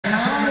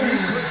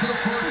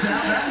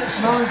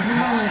No, it's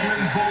not.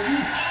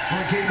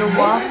 The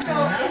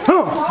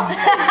waffle.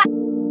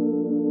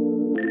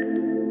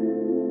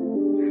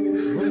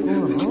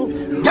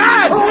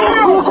 God!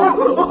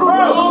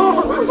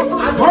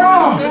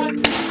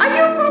 Are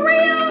you for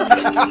real?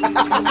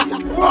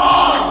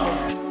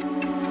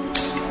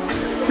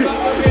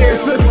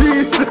 It's a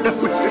t-shirt.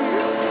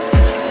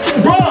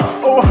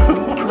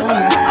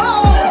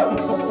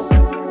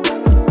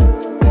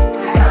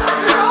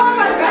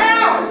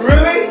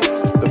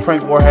 The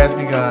prank war has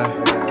begun.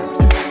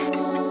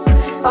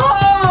 Oh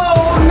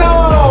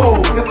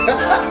no!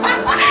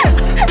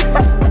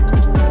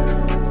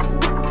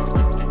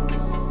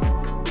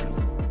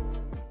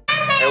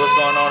 Hey, what's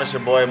going on? It's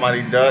your boy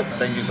Mighty Duck.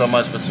 Thank you so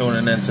much for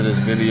tuning into this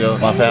video.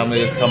 My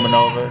family is coming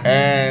over,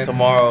 and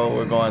tomorrow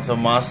we're going to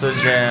Monster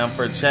Jam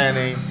for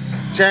Channing.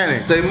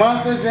 Channing, say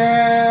Monster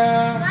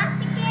Jam.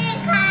 Monster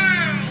Jam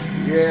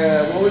time.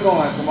 Yeah, when we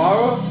going?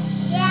 Tomorrow?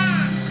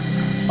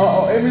 Yeah. Uh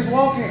oh, Emmy's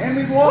walking.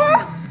 Emmy's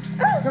walking.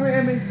 Come here,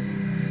 Emmy.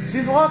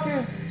 She's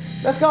walking.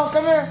 Let's go.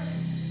 Come here.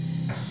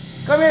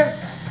 Come here.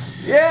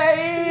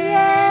 Yay!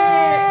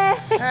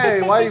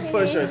 Hey, why you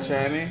push her,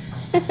 Channing?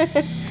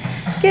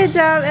 Good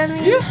job,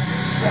 Emmy. Yeah.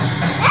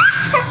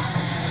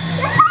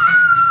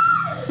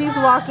 She's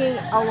walking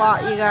a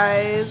lot, you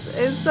guys.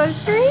 It's so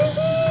crazy.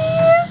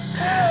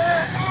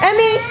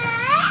 Emmy!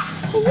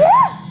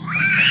 Yeah!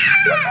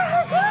 Look at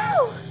her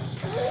go!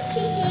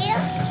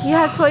 You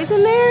have toys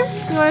in there?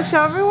 You want to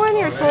show everyone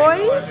your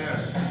toys?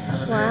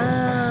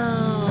 Wow.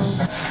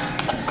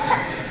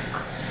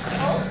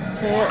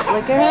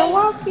 Look at her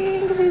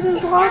walking. She's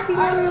just walking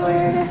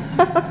everywhere.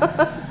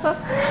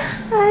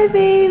 Hi,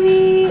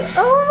 baby.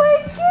 Oh my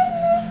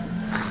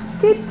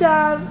goodness. Good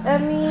job,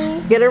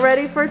 Emmy. Get her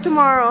ready for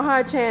tomorrow,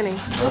 huh, Channing?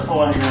 That's the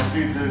one you're going to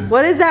see, too.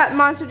 What is that,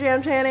 Monster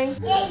Jam, Channing?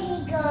 There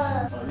you go.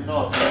 Oh, you know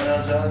what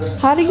playground job is?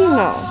 How do you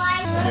know?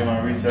 I do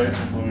my research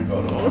before we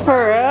go to work.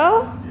 For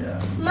real?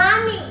 Yeah.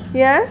 Mommy.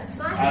 Yes?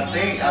 I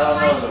think, I don't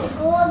know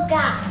though.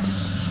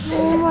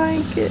 Oh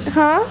my god.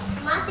 Huh?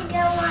 Monster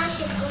Jam wants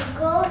to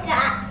go.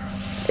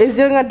 Is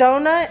doing a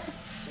donut?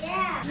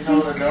 Yeah. You know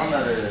what a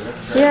donut is? That's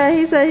crazy. Yeah,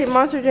 he said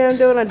Monster Jam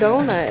doing a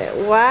donut.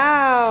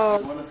 Wow.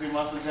 You want to see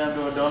Monster Jam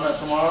do a donut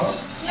tomorrow?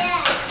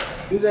 Yeah.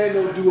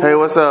 Hey,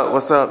 what's up?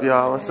 What's up,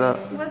 y'all? What's up?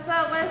 What's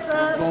up? What's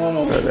up?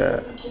 What's up,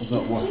 Dad?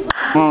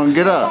 Come on,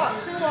 get up.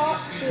 She'll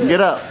walk.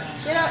 Get up.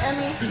 Get up,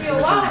 Emmy. She'll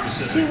walk.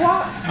 She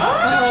walk. Oh.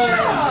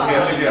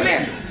 Come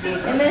here.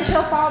 And then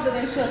she'll fall, but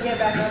then she'll get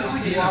back up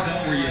and keep walking.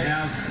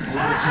 She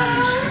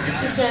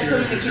said so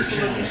you can keep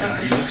looking up.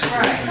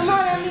 Alright, come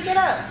on, Emmy, get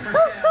up. Go, go,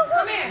 go.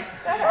 Come here.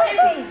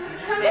 Emmy,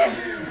 come here.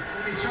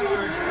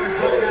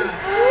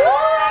 Oh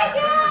my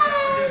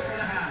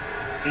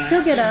God.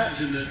 She'll get up.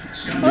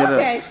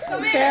 Okay, she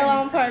fell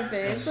on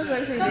purpose. Look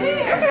what she did. Look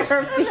at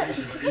her feet.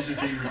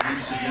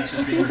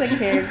 She's a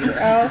character.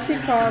 Oh, she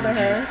called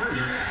her.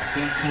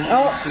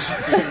 Oh,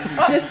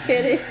 just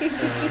kidding.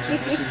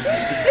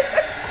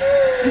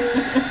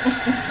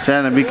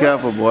 Channing, be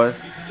careful, boy.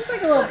 She's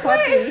like a little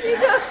puppy.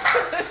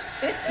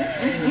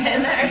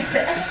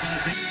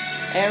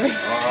 Every Oh,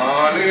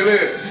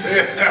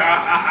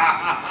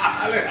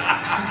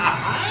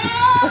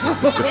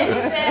 look at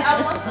this.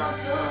 I want some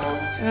too.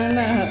 I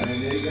know.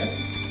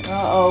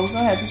 Uh-oh, we're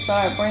gonna have to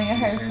start bringing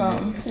her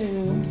something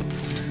too.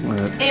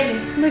 Emmy.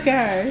 Look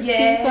at her.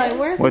 Yes. She's like,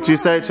 where's What you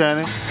say,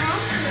 Channing?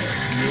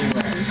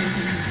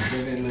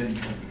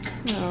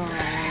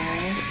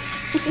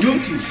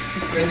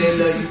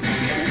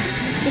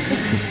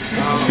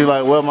 She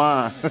like, well,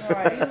 mine.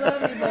 Alright, you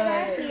love me,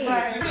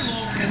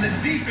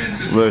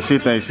 but Look, she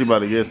thinks she about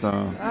to get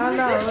some. I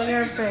know, look at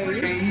her face.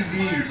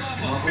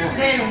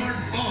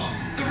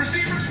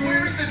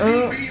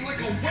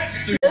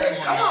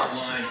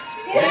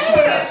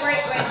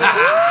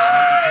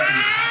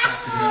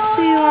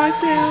 She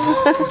wants him.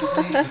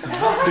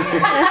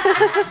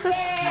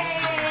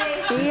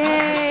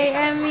 Yay,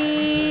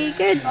 Emmy.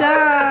 Good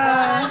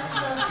job.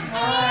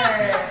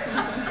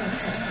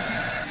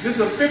 This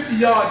is a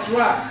 50-yard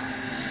drop.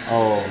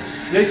 Oh.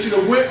 They should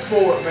have went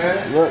for it,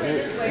 man. Look,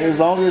 as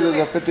long as it's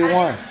a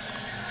 51.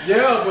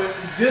 Yeah, but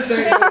this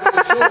ain't going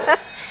for sure.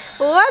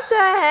 What the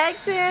heck,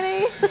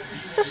 Jenny?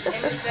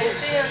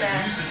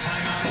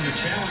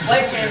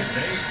 Wait, Channing.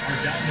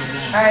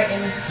 Alright,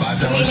 Emmy.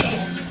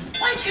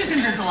 Why choose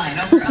Invisalign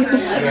over other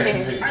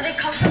letters? Are they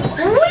comfortable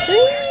and safe?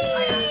 I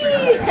asked him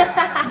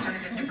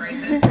alternative to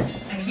braces,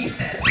 and he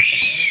said,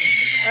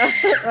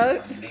 Oh,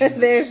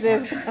 there's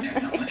this.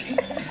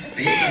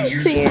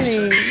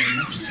 Jenny.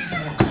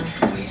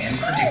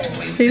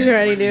 She's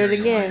ready to do it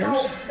again.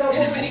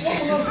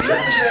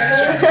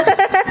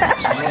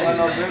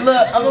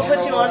 Look, I'm gonna put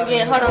you on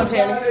again. Hold on,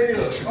 Channing.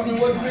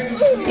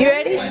 You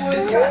ready?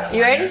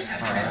 You ready?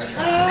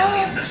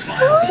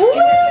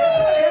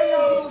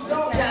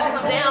 Calm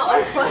down.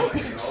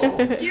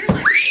 Dear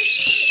listeners,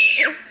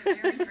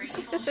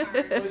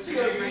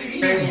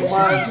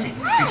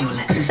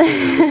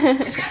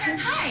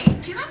 hi,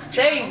 do you have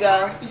There you go.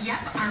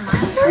 Yep, our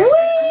miles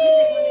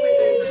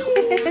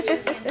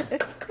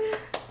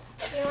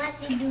You want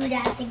to do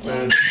that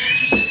again?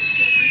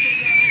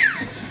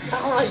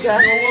 Oh my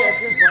God.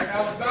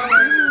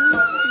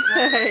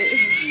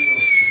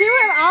 She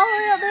went all the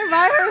way up there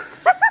by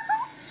herself.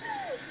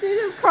 She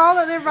just crawled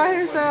up there by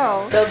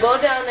herself. So go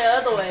down the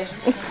other way.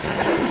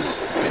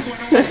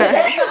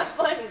 That's not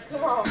funny.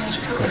 Come on.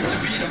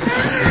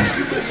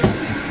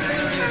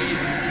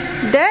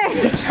 Dang.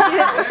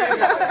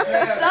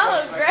 So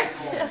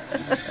aggressive.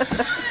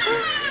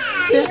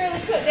 She really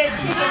cooked that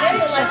chicken. That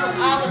looked like some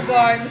Olive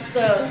Garden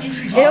stuff.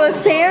 It was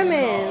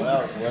salmon. That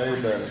was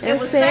way better. It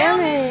was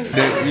salmon.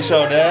 You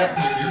showed that?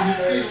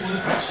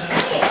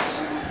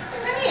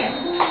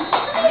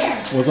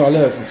 What's all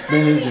that? Some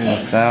spinach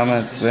and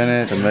Salmon,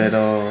 spinach,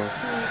 tomatoes.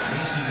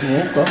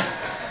 okay.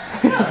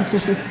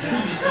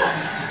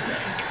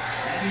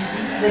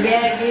 The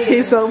gag is.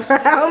 He's so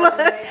proud.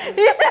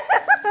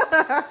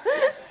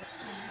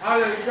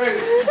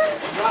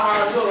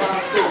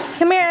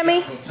 Come here,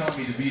 Emmy.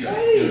 Tommy DeVito.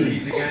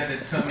 He's the guy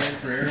that's come in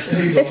for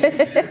everything.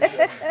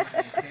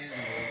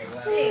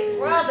 Big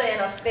brother in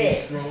a fit.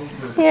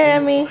 Here,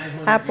 Emmy.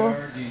 Apple.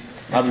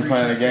 I'll be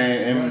playing the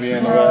game, Emmy be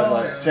in the rest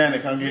like,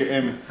 Channing, come get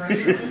Emmy.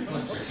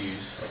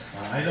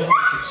 I know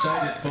how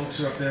excited folks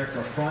are up there for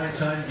a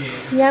primetime game.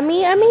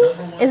 Yummy, Emmy?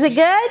 Is it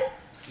good?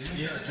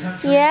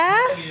 Yeah?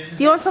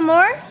 Do you want some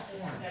more?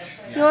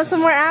 You want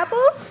some more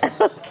apples?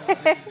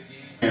 Okay.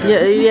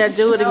 Yeah,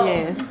 do it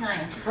again. Wait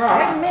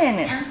a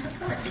minute.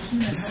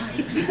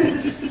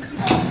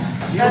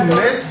 You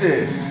missed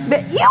it.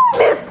 But you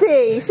missed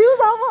it. She was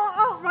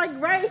over, like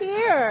right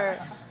here.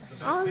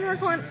 Oh, you're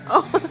going.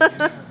 Oh.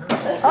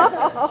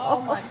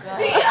 Oh my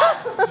God.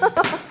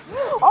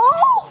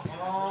 Oh.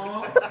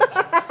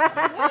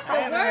 I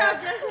didn't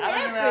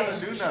even have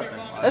to do nothing.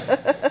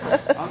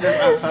 I'm just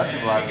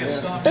untouchable, I guess.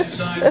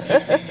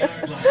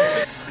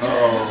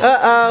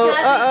 Uh-oh.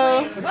 Uh-oh.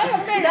 Wait a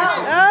minute.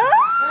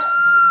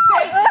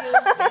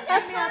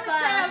 Get me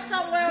outside.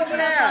 Somewhere over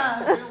there.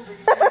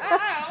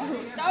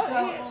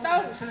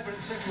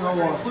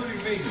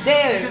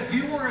 There. If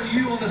you were a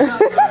you on the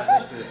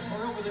sideline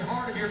or over the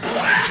heart of your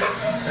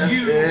That's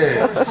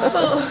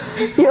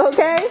it. You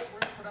okay?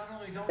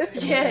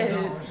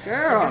 Yes.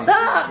 Girl.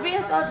 Stop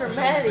being so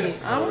dramatic.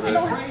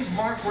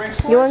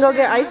 You want to go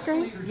get ice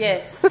cream?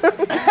 Yes.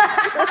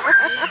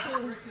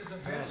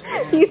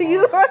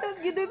 You want to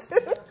get it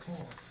too?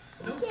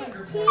 I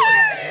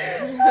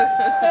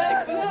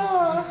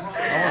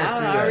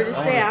already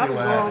said I was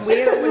going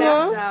weird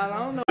without y'all. I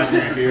don't know. I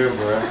can't hear,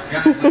 bro.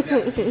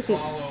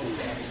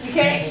 You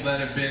can't. People that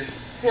have been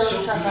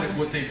so good at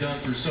what they've done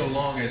for so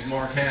long as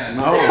Mark has.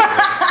 No.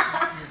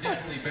 You're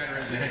definitely better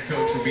as a head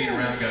coach for being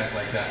around guys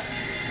like that.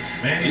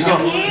 Man, You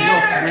don't scream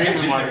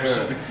in my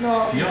ear.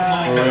 No. For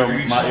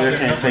real, my ear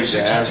can't take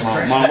the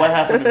asthma. Mom, what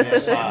happened to me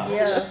inside?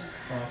 Yeah.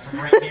 From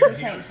right here,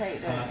 Can't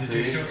take that.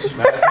 See?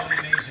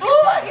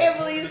 Oh, I can't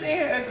believe you're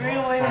here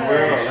agreeing with For her.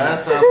 real,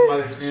 last time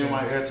somebody screamed in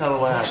my ear, tell her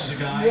what happened.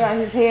 Yeah,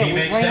 his head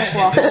was ran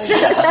across.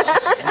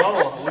 No,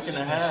 a week and a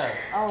half.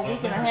 Oh,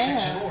 week and a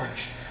half.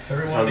 So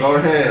go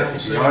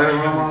ahead. Go ahead and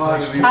run my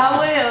life. I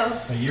will.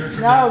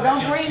 No,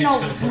 don't bring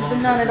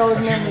none of those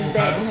memories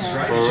back to him.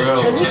 For real.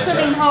 Because he couldn't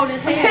even hold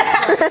his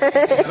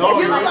head. No,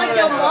 You look like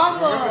your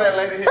mama. Remember that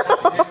lady hit me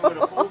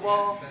with a pool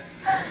ball?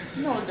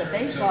 No, it was a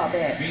baseball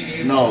bat.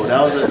 No,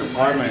 that was a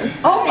department.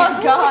 Oh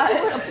my God.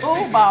 With a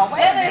pool ball.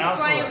 That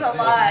explains a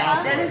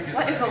lot. That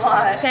explains a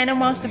lot. Tanner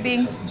wants to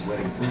be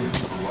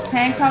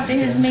handcuffed to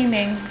his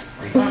meaning.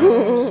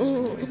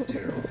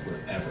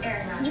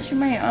 What you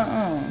mean?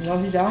 No,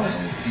 he don't.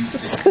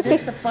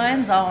 This the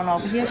fun zone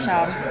over here,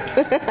 shawty.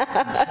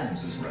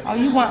 Oh,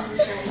 you want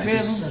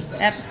rhythm?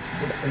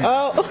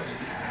 Oh.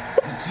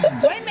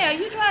 Wait a minute,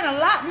 you trying to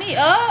lock me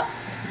up?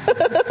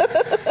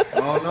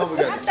 Oh no, we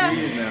got the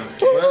keys now.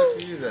 Where are the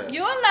keys at?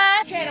 You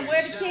alive? Shannon,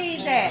 where the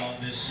keys at?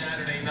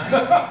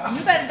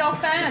 You better go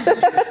find them.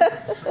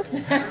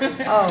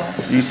 Oh.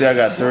 You say I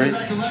got 3? 3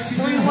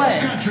 what?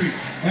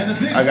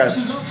 I got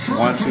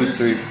 1, 2,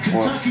 3,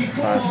 4,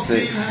 5,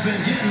 6.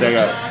 So I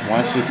got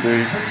 1, 2,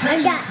 3,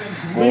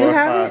 4,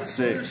 5,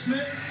 6. You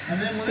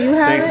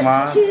have 6 it?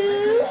 lines.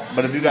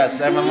 But if you got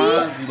 7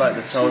 lines, you like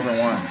the chosen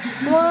one.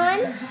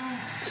 1,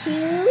 2,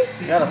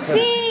 You gotta put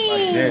it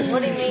like this.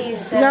 What do you mean?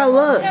 Now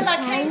look. I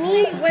can't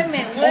see. Wait a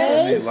minute.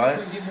 What? You like?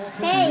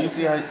 You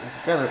see how you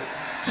gotta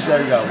show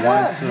you got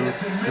 1, 2,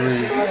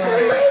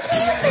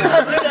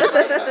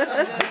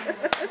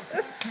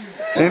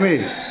 3.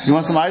 Amy, you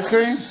want some ice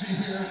cream?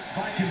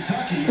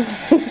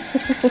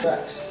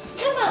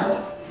 come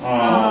on.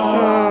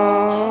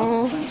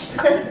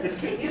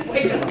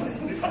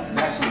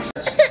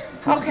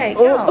 Okay,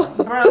 go.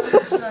 Bro.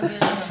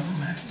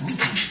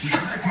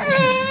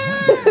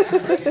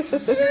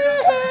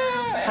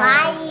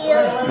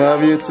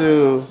 Love you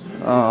too.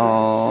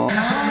 Oh.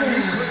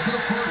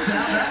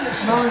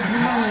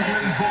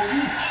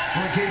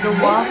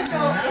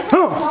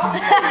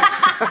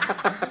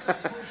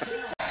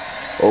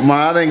 Oh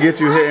my, I didn't get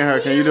you hitting her.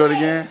 Can you do it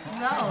again?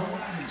 No.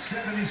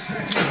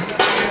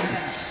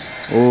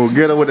 Oh,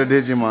 get her with the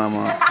Digimon,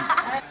 man.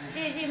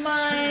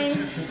 Digimon,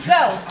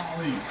 go.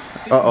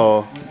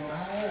 Uh-oh.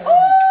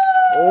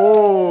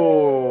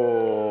 Oh.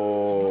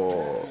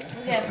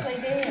 We gotta put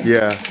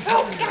Yeah.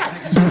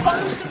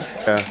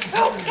 Yeah.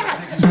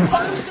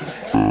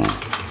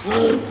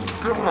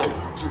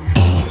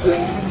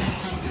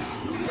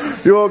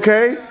 You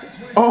okay?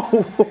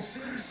 Oh,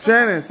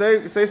 Shannon,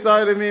 say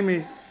sorry to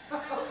Mimi.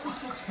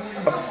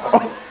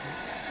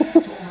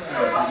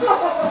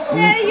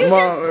 Shannon, you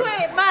just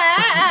put my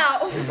eye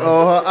out.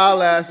 Oh, her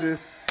eyelashes.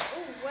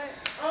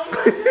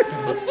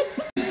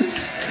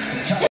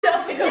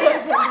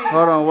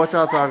 Hold on, what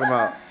y'all talking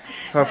about?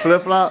 Her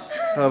flip flop?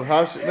 Her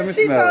house? Let me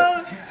smell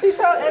it. She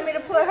told Emmy to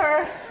put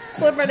her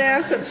slipper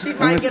down so she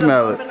might get a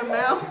bump in the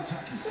mouth.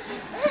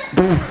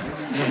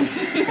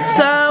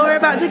 So we're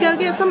about to go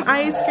get some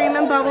ice cream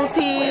and bubble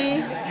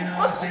tea.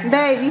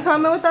 Babe, you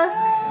coming with us?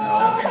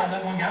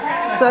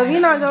 So if you're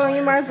not going,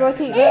 you might as well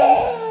keep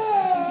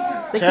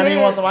going. Channing, you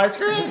want some ice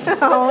cream?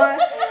 What?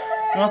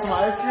 You want some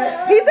ice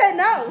cream? He said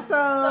no, so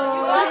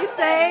he's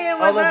staying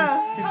with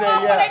us. He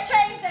said yeah.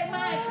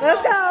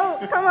 Let's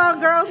go. Come on,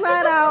 girls,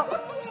 night out.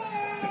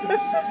 You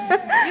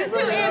too,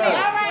 Emmy.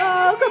 All right.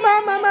 Oh, come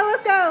on, Mama.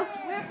 Let's go.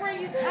 We'll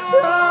bring you.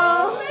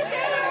 Oh.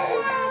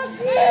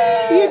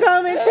 You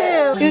coming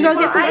too? You gonna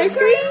get some ice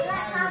cream?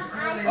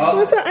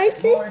 Want some ice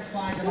cream? You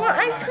want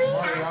ice cream?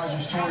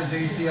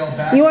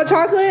 You want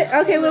chocolate?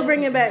 Okay, we'll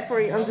bring it back for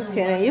you. I'm just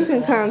kidding. You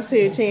can come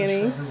too,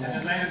 Channing.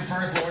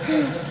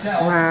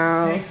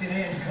 Wow.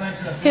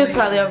 He was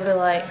probably over there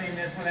like,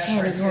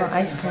 Channing, you want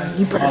ice cream?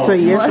 You better So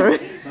you're for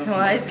you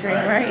want ice cream,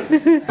 right? Here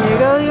you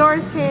go,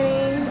 yours,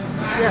 Channing.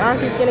 Your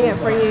auntie's getting it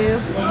for you.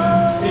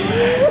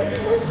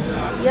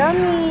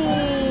 Yummy.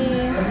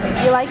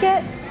 You like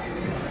it?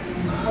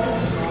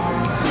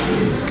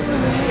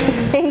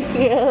 Thank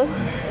you.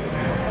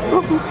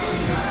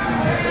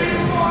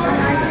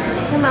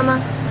 Hey, Mama.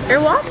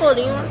 Your waffle,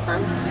 do you want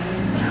some?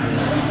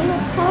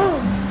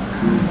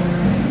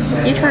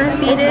 You trying to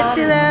feed it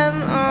to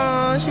them?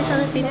 Oh, she's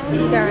trying to feed it to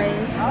you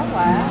guys. Oh,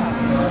 wow.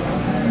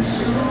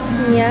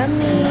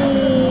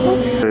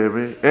 Yummy.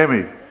 Baby.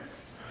 Emmy.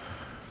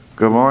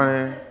 Good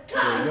morning.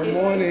 Good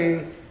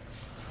morning.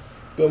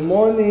 Good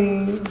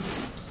morning.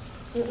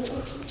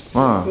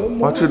 Mom,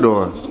 what you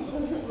doing?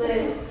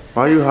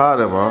 Why you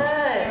hiding, Mom?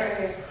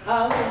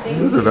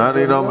 You do not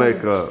need no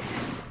makeup.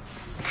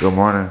 Good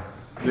morning.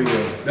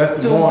 That's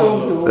the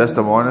morning look. That's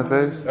the morning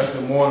face? That's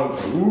the morning.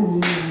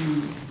 Ooh.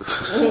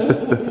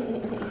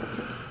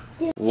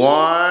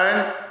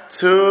 1,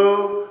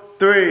 2,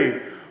 3.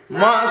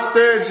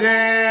 Monster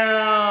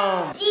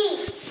Jam.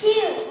 3, 2,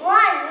 1,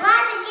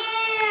 Monster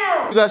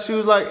Jam. You got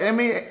shoes like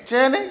Emmy,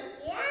 Channing?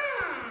 Yeah.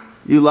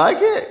 You like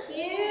it?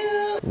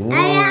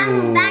 I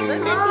am back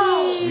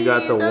home. You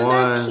got the Those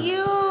ones. are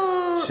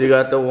cute. She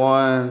got the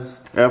ones.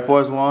 Air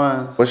Force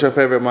Ones. What's your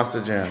favorite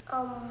Monster Jam?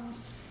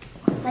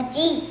 My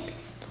Jeep.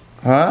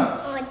 Huh?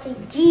 What's a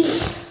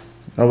Jeep?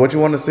 Now, what you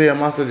want to see at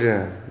Monster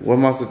Jam? What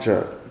monster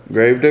truck?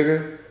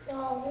 Gravedigger?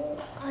 No,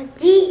 a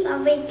Jeep. A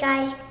big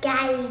guy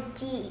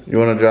Jeep. You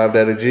want to drive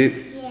that a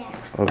Jeep?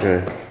 Yeah.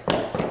 Okay.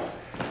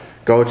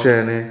 Go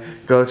Channing.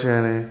 Go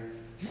Channing.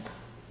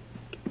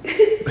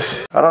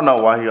 I don't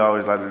know why he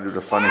always like to do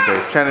the funny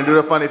face. Channing, do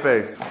the funny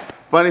face.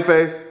 Funny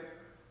face.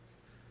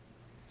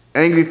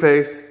 Angry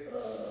face.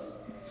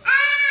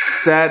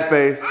 Sad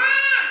face.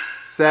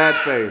 Sad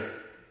face.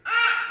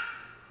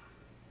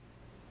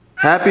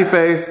 Happy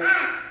face.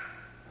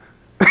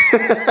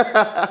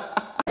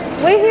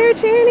 Wait here,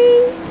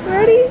 Channing.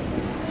 Ready?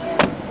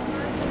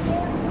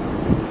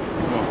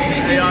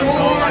 Hey, y'all,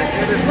 so like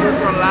it is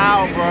super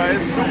loud, bro.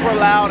 It's super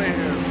loud in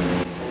here.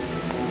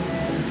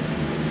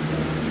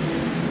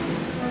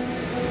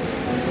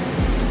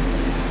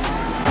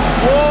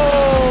 Whoa!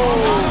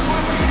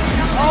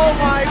 Oh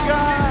my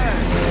God!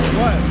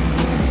 What?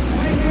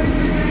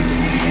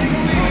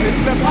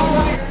 It's the power.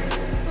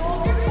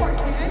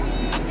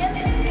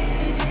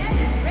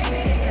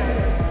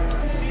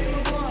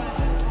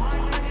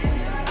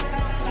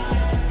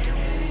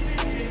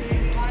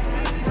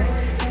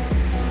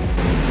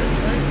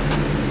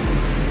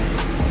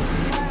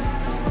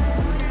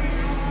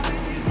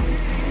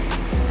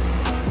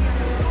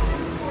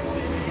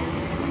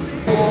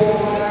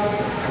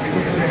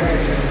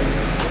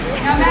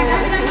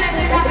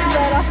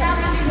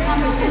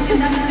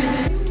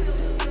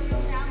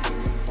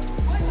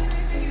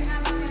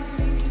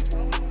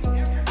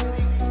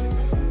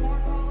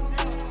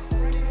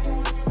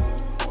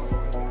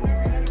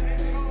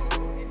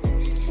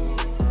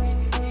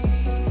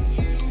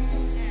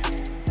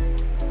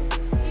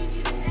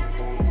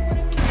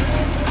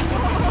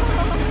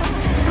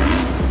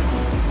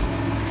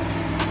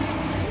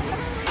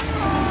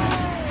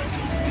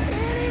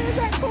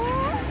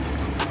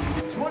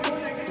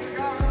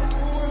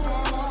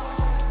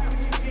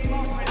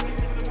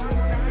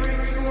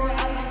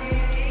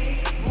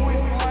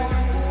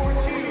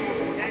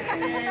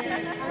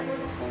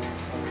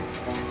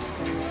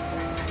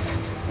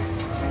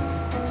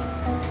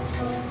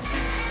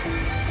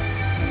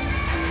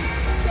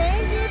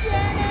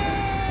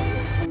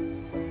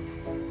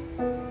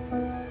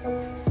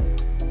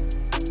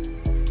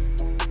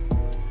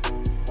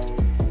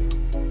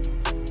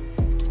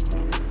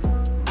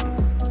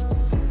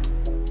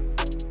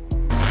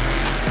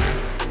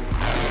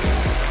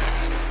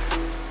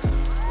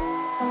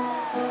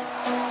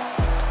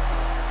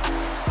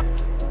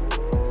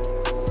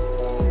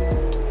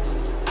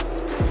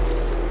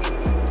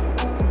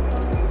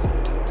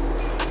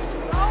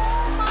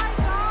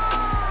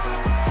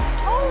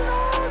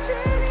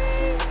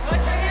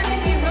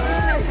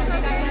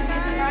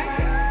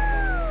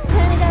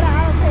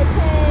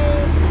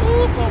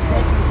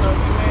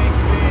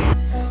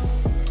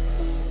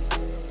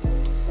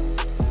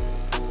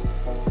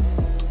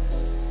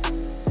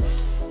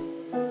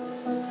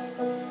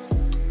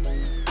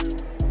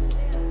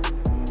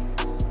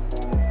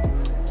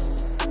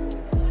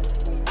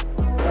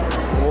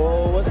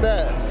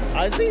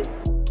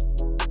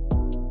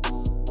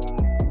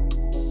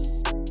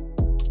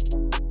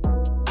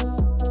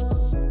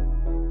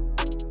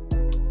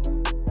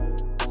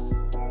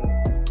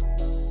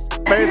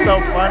 face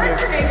so funny.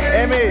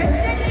 Amy.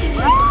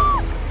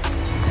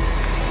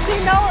 She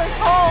knows it's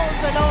cold,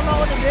 but don't know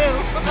what to do.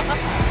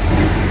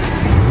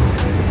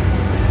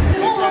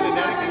 You trying to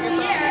dedicate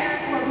yourself?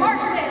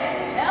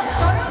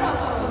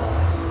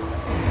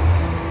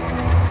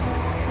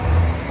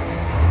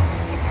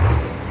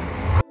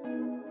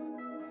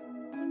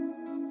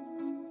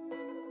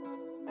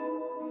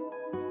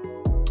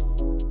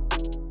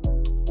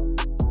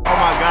 Oh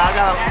my God, I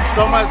got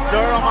so much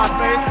dirt on my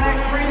face.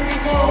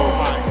 Oh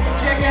my God.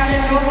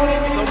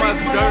 So much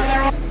dirt.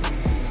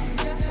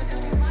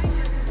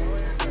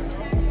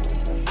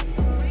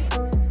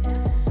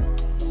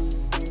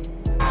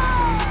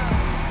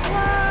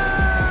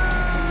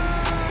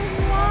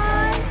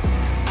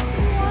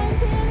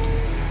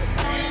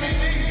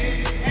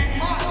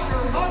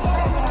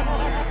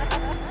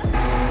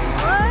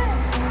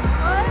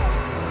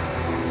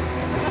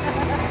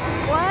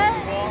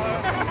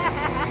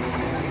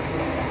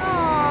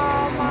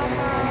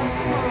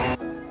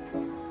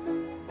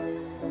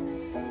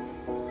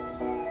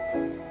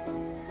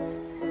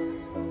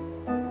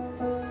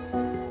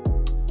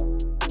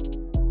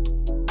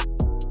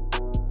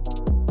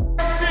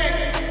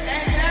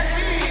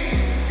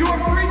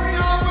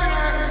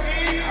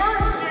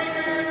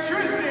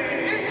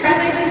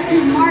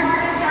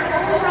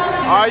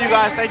 All right, you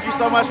guys, thank you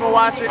so much for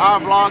watching our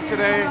vlog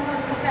today.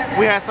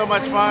 We had so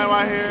much fun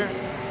right here.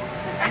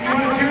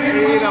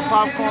 Eating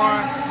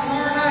popcorn.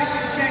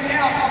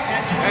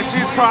 And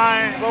she's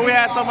crying, but we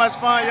had so much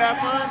fun. You had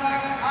fun?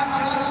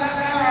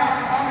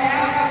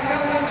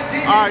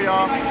 All right,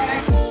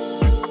 y'all.